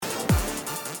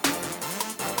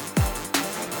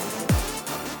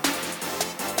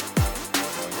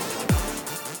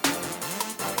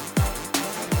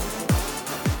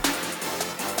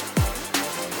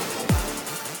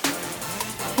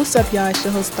What's up, y'all? It's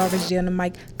your host, Starvage J on the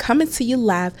mic, coming to you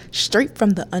live straight from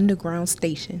the underground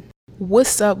station.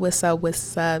 What's up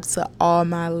to all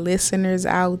my listeners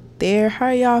out there? How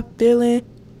y'all feeling?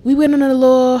 We went on a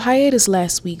little hiatus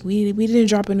last week. We didn't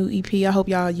drop a new EP. I hope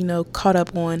y'all, caught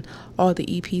up on all the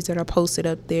EPs that are posted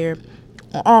up there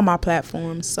on all my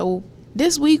platforms. So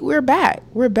this week, we're back.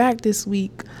 We're back this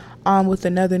week with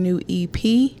another new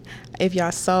EP. If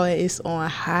y'all saw it, it's on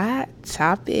Hot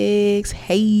Topics.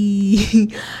 Hey,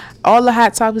 all the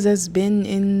hot topics that's been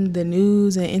in the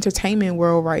news and entertainment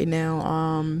world right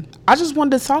now. I just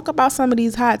wanted to talk about some of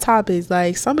these hot topics,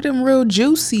 like some of them real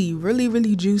juicy,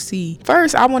 really juicy.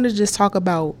 First, I want to just talk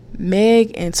about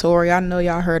Meg and Tory. I know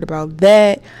y'all heard about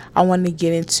that. I wanted to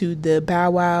get into the Bow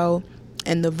Wow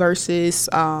and the versus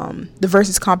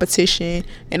competition,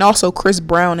 and also Chris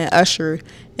Brown and Usher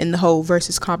in the whole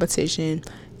versus competition.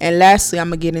 And lastly, I'm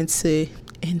gonna get into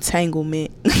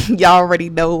entanglement. Y'all already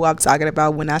know who I'm talking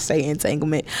about when I say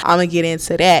entanglement. I'm gonna get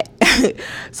into that.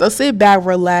 So sit back,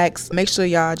 relax, make sure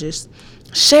y'all just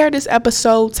share this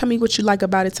episode. Tell me what you like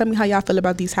about it. Tell me how y'all feel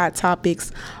about these hot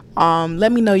topics.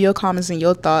 Let me know your comments and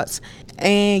your thoughts.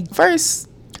 And first,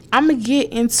 I'm gonna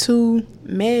get into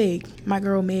Meg, my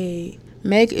girl Meg.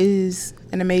 Meg is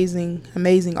an amazing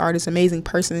artist, amazing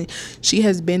person. She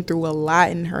has been through a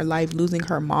lot in her life, losing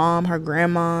her mom, her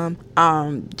grandmom.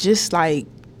 Just like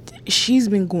she's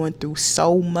been going through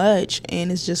so much,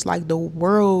 and it's just like the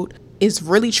world is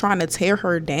really trying to tear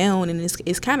her down, and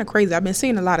it's kind of crazy. I've been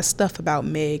seeing a lot of stuff about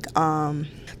Meg.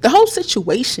 The whole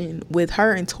situation with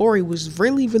her and Tory was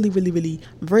really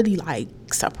like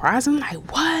surprising.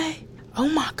 Like, what? Oh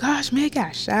my gosh, Meg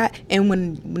got shot. And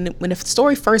when the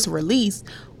story first released,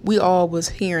 we all was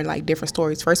hearing like different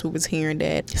stories. First, we was hearing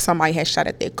that somebody had shot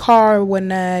at their car or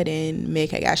whatnot, and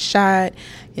Meg had got shot.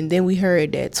 And then we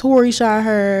heard that Tory shot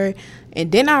her.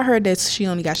 And then I heard that she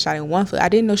only got shot in one foot. I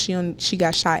didn't know she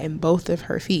got shot in both of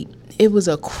her feet. It was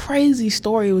a crazy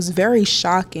story. It was very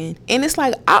shocking. And it's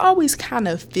like, I always kind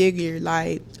of figured,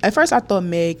 like, at first I thought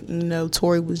Meg,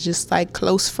 Tory was just like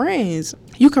close friends.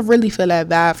 You can really feel that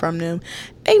vibe from them.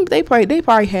 They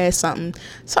probably had something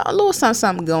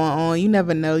going on. You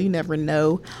never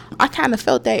know. I kind of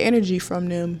felt that energy from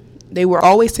them. They were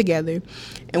always together.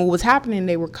 And what was happening,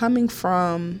 they were coming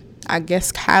from, I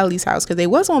guess, Kylie's house, because they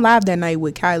was on live that night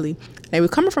with Kylie. They were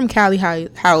coming from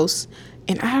Kylie's house,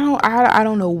 and I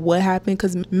don't know what happened,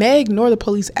 because Meg nor the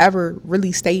police ever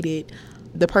really stated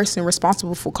the person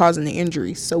responsible for causing the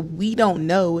injury. So we don't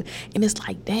know. And it's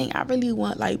like, dang, I really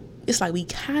want, like, it's like we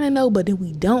kind of know, but then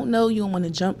we don't know. You don't want to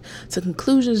jump to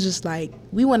conclusions. Just like,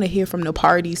 we want to hear from the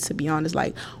parties, to be honest,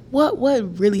 like what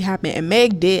really happened. And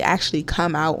Meg did actually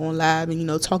come out on live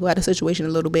and talk about the situation a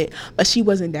little bit, but she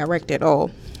wasn't direct at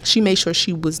all. She made sure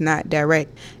she was not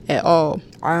direct at all.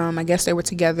 I guess they were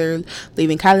together,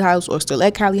 leaving Kylie's house or still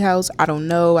at Kylie's house. I don't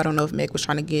know if Meg was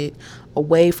trying to get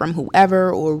away from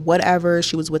whoever or whatever.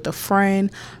 She was with a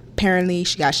friend. Apparently,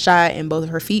 she got shot in both of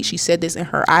her feet. She said this in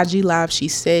her IG live. She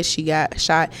said she got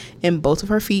shot in both of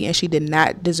her feet, and she did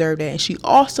not deserve that. And she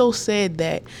also said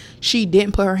that she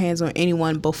didn't put her hands on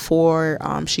anyone before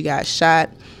she got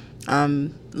shot.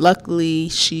 Luckily,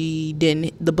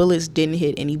 the bullets didn't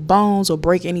hit any bones or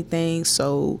break anything.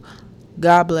 So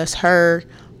God bless her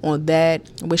on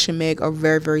that. Wishing Meg a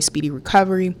very speedy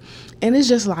recovery. And it's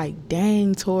just like,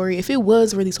 dang, Tory, if it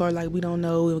was really Tory, like, we don't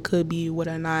know, it could be what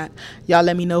or not. Y'all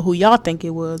let me know who y'all think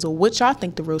it was or what y'all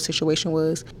think the real situation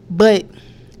was. But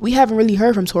we haven't really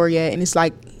heard from Tory yet, and it's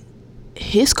like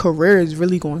his career is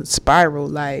really going to spiral.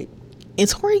 Like, and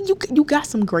Tory, you got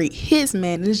some great hits,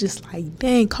 man. And it's just like,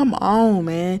 dang, come on,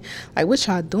 man. Like, what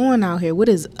y'all doing out here? What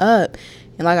is up?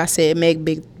 And like I said, Meg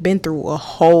been through a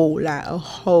whole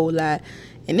lot.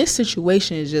 And this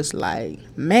situation is just like,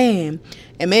 man.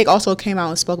 And Meg also came out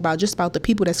and spoke about the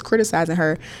people that's criticizing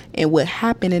her and what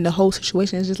happened in the whole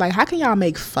situation. It's just like, how can y'all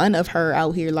make fun of her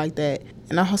out here like that?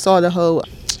 And I saw I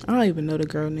don't even know the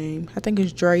girl name. I think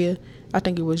it's Drea. I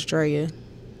think it was Drea.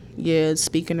 Yeah,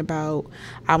 speaking about,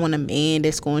 I want a man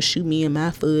that's going to shoot me in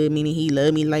my foot, meaning he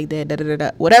love me like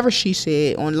that, whatever she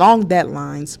said along that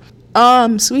lines.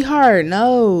 Sweetheart,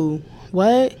 no.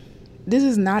 What? This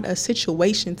is not a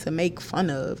situation to make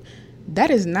fun of. That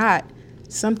is not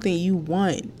something you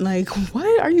want. Like,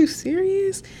 what? Are you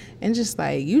serious? And just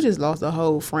like, you just lost a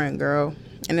whole friend, girl.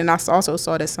 And then I also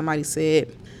saw that somebody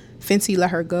said Fenty let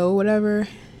her go, whatever,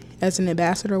 as an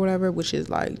ambassador or whatever, which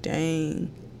is like,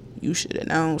 dang, you should have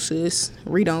known, sis.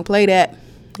 Don't play that.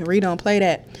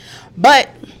 But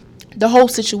the whole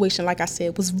situation, like I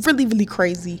said, was really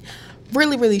crazy.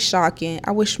 Really shocking.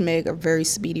 I wish Meg a very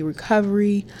speedy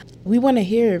recovery. We want to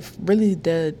hear if really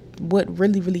what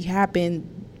really happened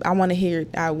I want to hear it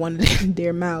out one of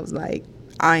their mouths. Like,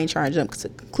 I ain't trying to jump to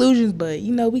conclusions, but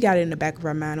we got it in the back of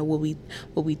our mind of what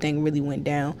we think really went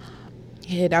down.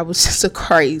 Yeah, that was just a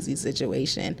crazy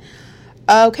situation.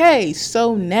 Okay,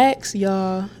 so next,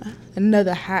 y'all,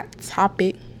 another hot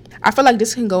topic. I feel like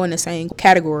this can go in the same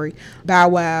category. Bow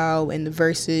Wow and the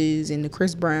verses and the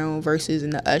Chris Brown verses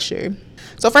and the Usher.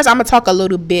 So first, I'm gonna talk a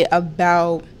little bit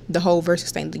about the whole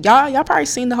versus thing. Y'all probably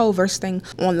seen the whole versus thing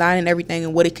online and everything,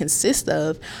 and what it consists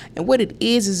of. And what it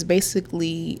is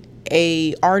basically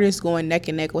a artist going neck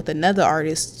and neck with another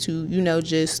artist to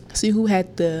just see who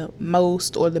had the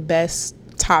most or the best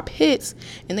top hits,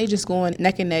 and they just going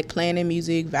neck and neck, playing their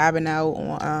music, vibing out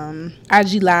on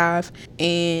IG Live.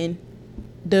 And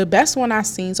the best one I've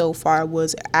seen so far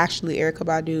was actually Erykah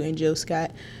Badu and Jill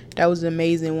Scott. That was an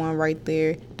amazing one right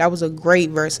there. That was a great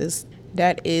versus.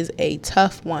 That is a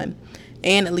tough one.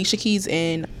 And Alicia Keys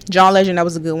and John Legend, that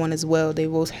was a good one as well.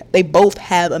 They both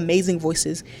have amazing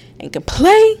voices and can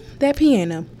play that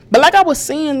piano. But like I was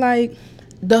saying, like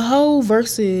the whole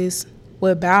versus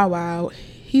with Bow Wow,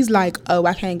 he's like, oh,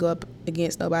 I can't go up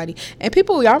against nobody. And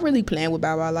people, y'all really playing with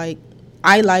Bow Wow. Like,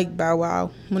 I liked Bow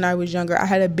Wow when I was younger. I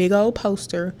had a big old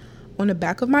poster on the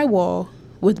back of my wall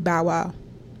with Bow Wow.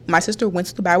 My sister went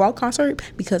to the Bow Wow concert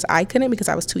because I couldn't, because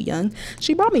I was too young.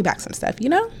 She brought me back some stuff,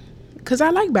 because I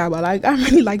like Bow Wow. Like, I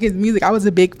really like his music. I was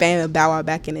a big fan of Bow Wow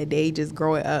back in the day, just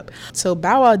growing up. So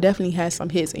Bow Wow definitely has some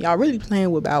hits, and y'all really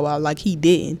playing with Bow Wow like he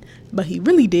didn't, but he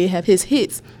really did have his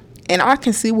hits. And I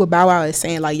can see what Bow Wow is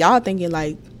saying. Like, y'all thinking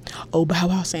like, oh, Bow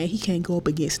Wow saying he can't go up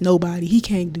against nobody, he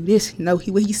can't do this. No,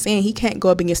 what he's saying, he can't go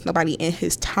up against nobody in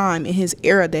his time, in his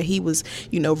era that he was,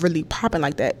 really popping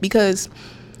like that. Because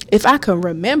if I can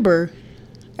remember,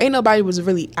 ain't nobody was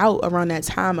really out around that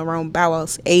time, around Bow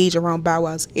Wow's age, around Bow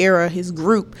Wow's era, his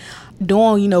group,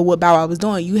 doing, what Bow Wow was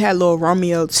doing. You had Lil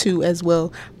Romeo too as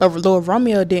well, but Lil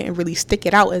Romeo didn't really stick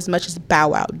it out as much as Bow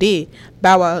Wow did.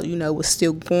 Bow Wow, was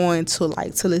still going to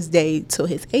this day, till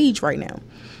his age right now.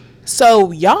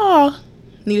 So y'all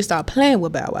need to stop playing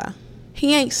with Bow Wow.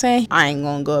 He ain't saying I ain't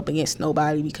gonna go up against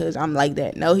nobody because I'm like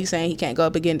that. No, he's saying he can't go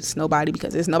up against nobody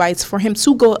because there's nobody for him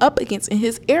to go up against in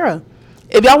his era.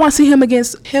 If y'all want to see him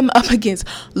up against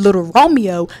Little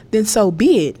Romeo, then so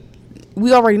be it.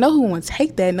 We already know who wants to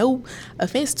take that. No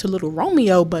offense to Little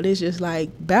Romeo, but it's just like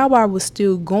Bow Wow was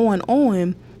still going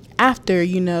on after,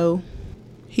 he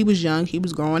was young, he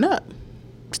was growing up,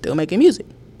 still making music.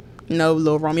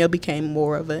 Lil Romeo became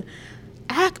more of an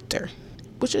actor,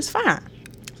 which is fine.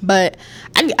 But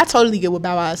I totally get what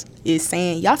Bow Wow is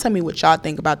saying. Y'all tell me what y'all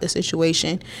think about the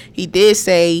situation. He did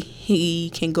say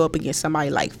he can go up against somebody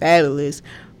like Fabulous,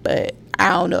 but I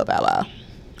don't know about Bow Wow.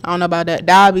 I don't know about that.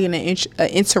 That'll be an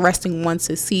interesting one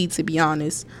to see, to be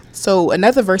honest. So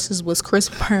another versus was Chris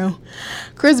Brown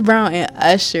and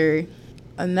Usher.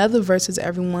 Another versus,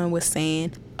 everyone was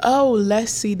saying, oh,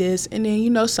 let's see this. And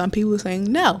then, some people were saying,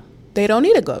 no, they don't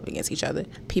need to go up against each other.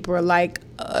 People are like,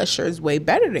 Usher's way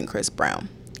better than Chris Brown.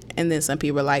 And then some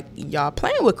people are like, y'all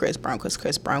playing with Chris Brown because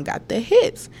Chris Brown got the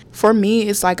hits. For me,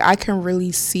 it's like I can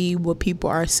really see what people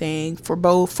are saying for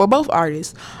both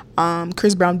artists.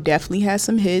 Chris Brown definitely has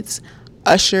some hits.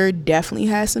 Usher definitely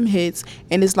has some hits.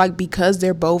 And it's like, because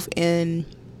they're both in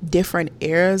different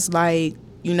eras, like,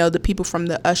 the people from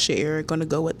the Usher era are going to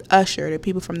go with Usher. The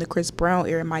people from the Chris Brown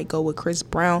era might go with Chris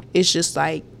Brown. It's just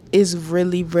like, it's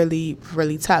really, really,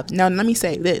 really tough. Now, let me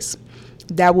say this.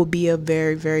 That would be a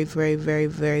very, very, very, very,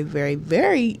 very, very,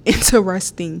 very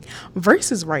interesting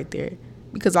verses right there.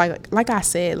 Because like I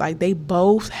said, like they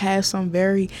both have some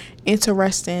very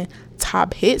interesting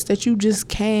top hits that you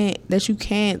can't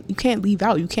leave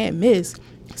out. You can't miss.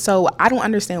 So I don't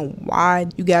understand why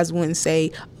you guys wouldn't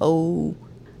say, oh,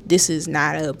 this is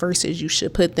not a versus you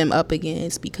should put them up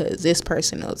against because this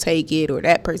person will take it or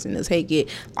that person will take it.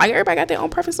 Like, everybody got their own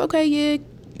preference. Okay, yeah.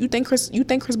 You think Chris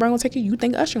Brown gonna take it? You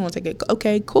think Usher gonna take it?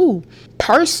 Okay, cool.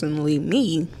 Personally,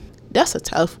 me, that's a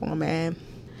tough one, man.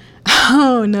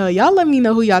 Oh no, y'all let me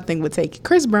know who y'all think would take it.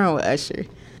 Chris Brown or Usher?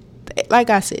 Like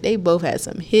I said, they both had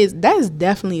some hits. That's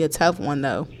definitely a tough one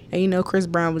though. And Chris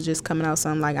Brown was just coming out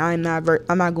something like, I'm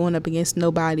not going up against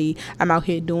nobody. I'm out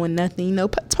here doing nothing.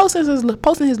 Posting his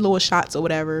little shots or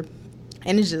whatever.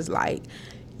 And it's just like,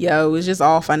 yo, it's just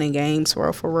all fun and games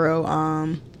for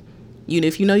real.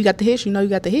 If you got the hits, you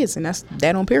got the hits, and that's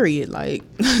that on period. Like,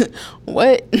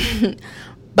 what?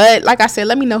 But like I said,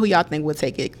 let me know who y'all think would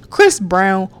take it, Chris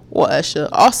Brown or Usher.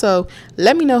 Also,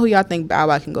 let me know who y'all think Bow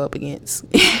Wow can go up against.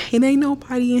 It ain't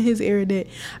nobody in his era that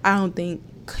I don't think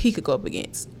he could go up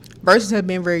against. Verses have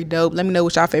been very dope. Let me know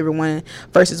what y'all favorite one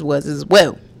versus was as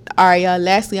well. All right, y'all.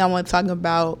 Lastly, I want to talk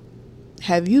about,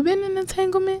 have you been in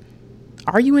entanglement?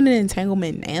 Are you in an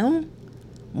entanglement now?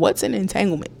 What's an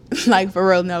entanglement? Like, for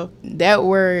real, no. That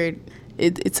word,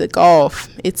 it took off.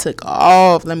 It took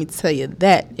off. Let me tell you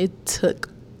that. It took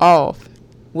off.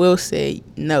 Will said,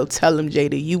 no, tell him,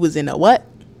 Jada, you was in a what?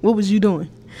 What was you doing?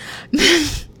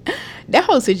 That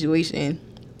whole situation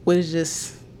was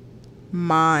just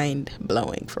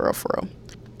mind-blowing, for real.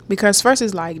 Because first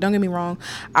it's like, don't get me wrong,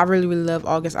 I really, really love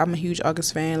August. I'm a huge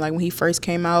August fan. Like, when he first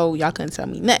came out, y'all couldn't tell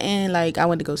me nothing. Like, I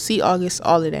went to go see August,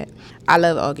 all of that. I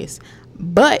love August.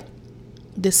 But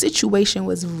the situation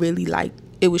was really like,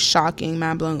 it was shocking,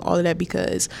 mind-blowing, all of that,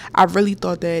 because I really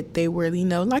thought that they were,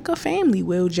 like a family.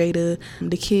 Will, Jada,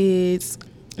 the kids,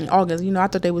 and August. I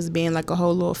thought they was being like a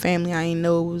whole little family. I didn't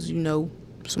know it was,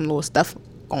 some little stuff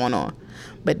going on.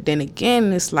 But then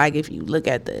again, it's like, if you look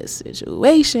at the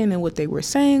situation and what they were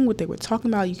saying, what they were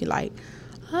talking about, you can like,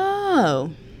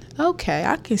 oh, okay,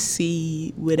 I can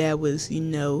see where that was,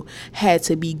 had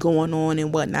to be going on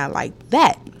and whatnot like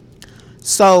that.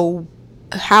 So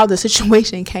how the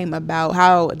situation came about,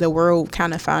 how the world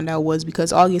kind of found out, was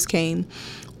because August came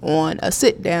on a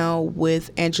sit down with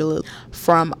Angela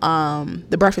from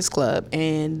the Breakfast Club,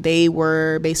 and they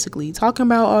were basically talking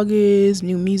about August,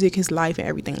 new music, his life, and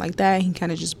everything like that. He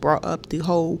kind of just brought up the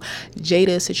whole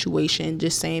Jada situation,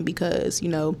 just saying because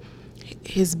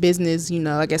his business,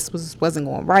 I guess wasn't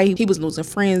going right. He was losing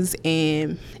friends,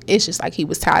 and it's just like he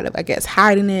was tired of, I guess,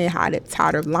 hiding it,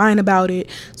 tired of lying about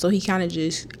it. So he kind of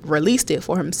just released it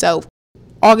for himself.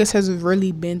 August has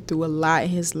really been through a lot in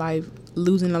his life,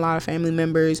 losing a lot of family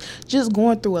members, just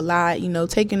going through a lot,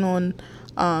 taking on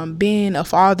being a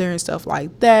father and stuff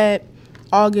like that.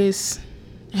 August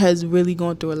has really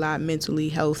gone through a lot mentally,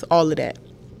 health, all of that.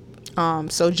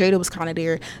 So Jada was kind of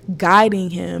there guiding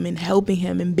him and helping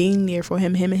him and being there for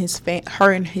him and his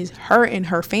her and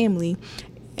her family.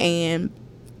 And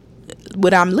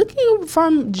what I'm looking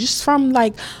from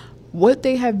like what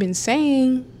they have been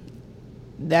saying,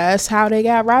 that's how they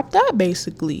got wrapped up,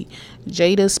 basically.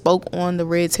 Jada spoke on the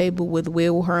red table with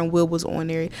Will. Her and Will was on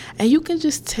there, and you can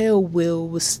just tell Will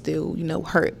was still,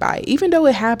 hurt by it. Even though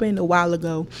it happened a while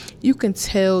ago, you can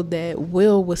tell that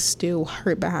Will was still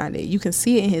hurt behind it. You can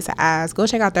see it in his eyes. Go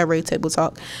check out that red table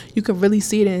talk. You can really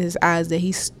see it in his eyes that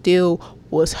he still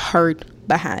was hurt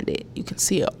behind it. You can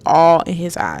see it all in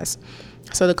his eyes.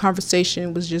 So the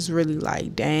conversation was just really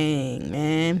like, dang,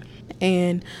 man.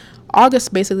 And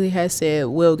August basically has said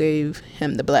Will gave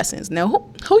him the blessings. Now,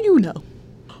 who you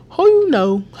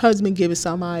know husband giving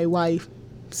somebody wife,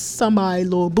 somebody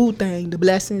little boo thing, the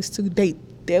blessings to date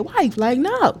their wife? Like,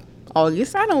 no.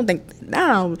 August, I don't think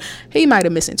he might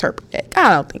have misinterpreted that.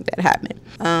 I don't think that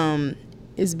happened.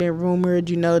 It's been rumored,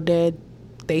 that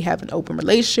they have an open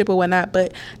relationship or whatnot,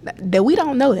 but that we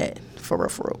don't know that for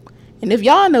real. And if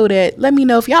y'all know that, let me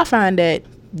know. If y'all find that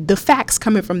the facts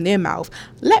coming from their mouth,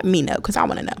 let me know, because I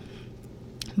want to know.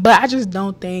 But I just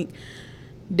don't think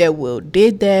that Will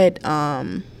did that.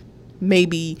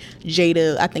 Maybe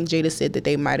I think Jada said that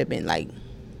they might have been like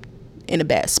in a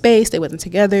bad space. They wasn't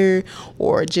together,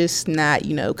 or just not,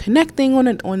 connecting on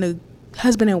the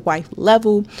husband and wife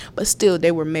level. But still,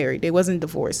 they were married. They wasn't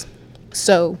divorced.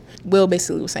 So Will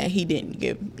basically was saying he didn't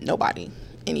give nobody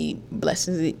any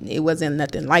blessings. It wasn't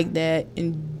nothing like that.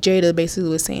 And Jada basically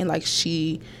was saying like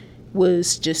she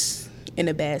was just in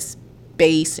a bad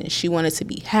space and she wanted to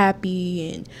be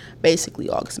happy, and basically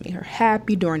August made her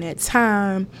happy during that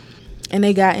time. And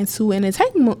they got into an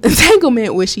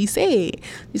entanglement, where she said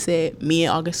me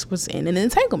and August was in an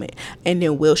entanglement. And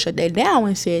then Will shut that down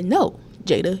and said, no,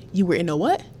 Jada, you were in a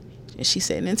what? And she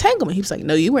said an entanglement. He was like,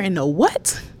 no, you were in a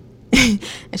what? And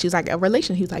she was like, a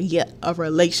relationship. He was like, yeah, a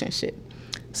relationship.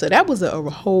 So that was a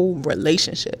whole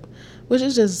relationship, which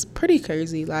is just pretty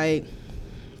crazy. Like,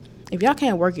 if y'all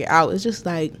can't work it out, it's just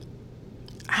like,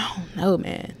 I don't know,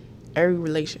 man. Every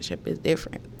relationship is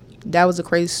different. That was the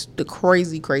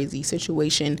crazy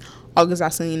situation. August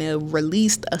Alsina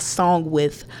released a song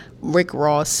with Rick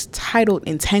Ross titled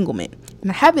Entanglement. And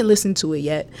I haven't listened to it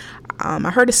yet. I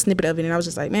heard a snippet of it and I was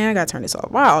just like, man, I gotta turn this off.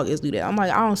 Why August do that? I'm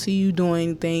like, I don't see you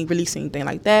releasing anything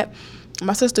like that.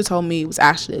 My sister told me it was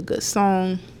actually a good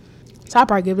song. So I'll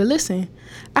probably give it a listen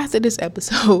after this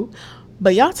episode.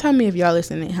 But y'all tell me if y'all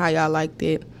listening, how y'all liked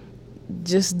it.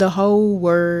 Just the whole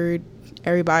word.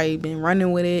 Everybody been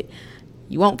running with it.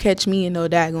 You won't catch me in no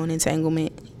daggone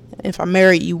entanglement. If I'm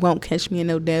married, you won't catch me in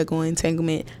no daggone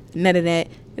entanglement. None of that.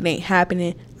 It ain't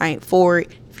happening. I ain't for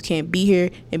it. If you can't be here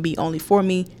and be only for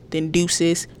me, then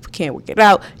deuces. If you can't work it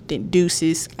out, then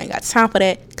deuces. I ain't got time for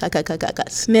that.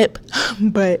 Cut, snip.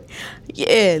 But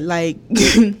yeah, like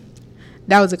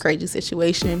that was a crazy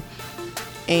situation.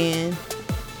 And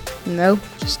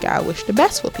just gotta wish the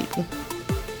best for people.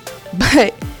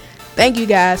 But thank you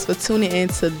guys for tuning in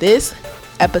to this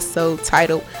episode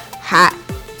titled Hot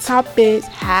Topics.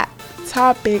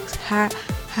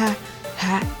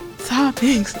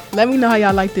 Let me know how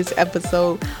y'all like this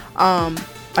episode.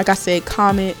 Like I said,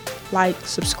 comment, like,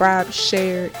 subscribe,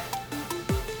 share.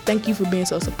 Thank you for being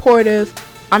so supportive.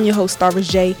 I'm your host, Starvis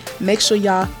J. Make sure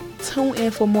y'all tune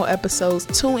in for more episodes.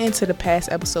 Tune into the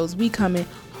past episodes. We coming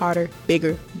harder,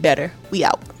 bigger, better. We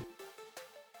out.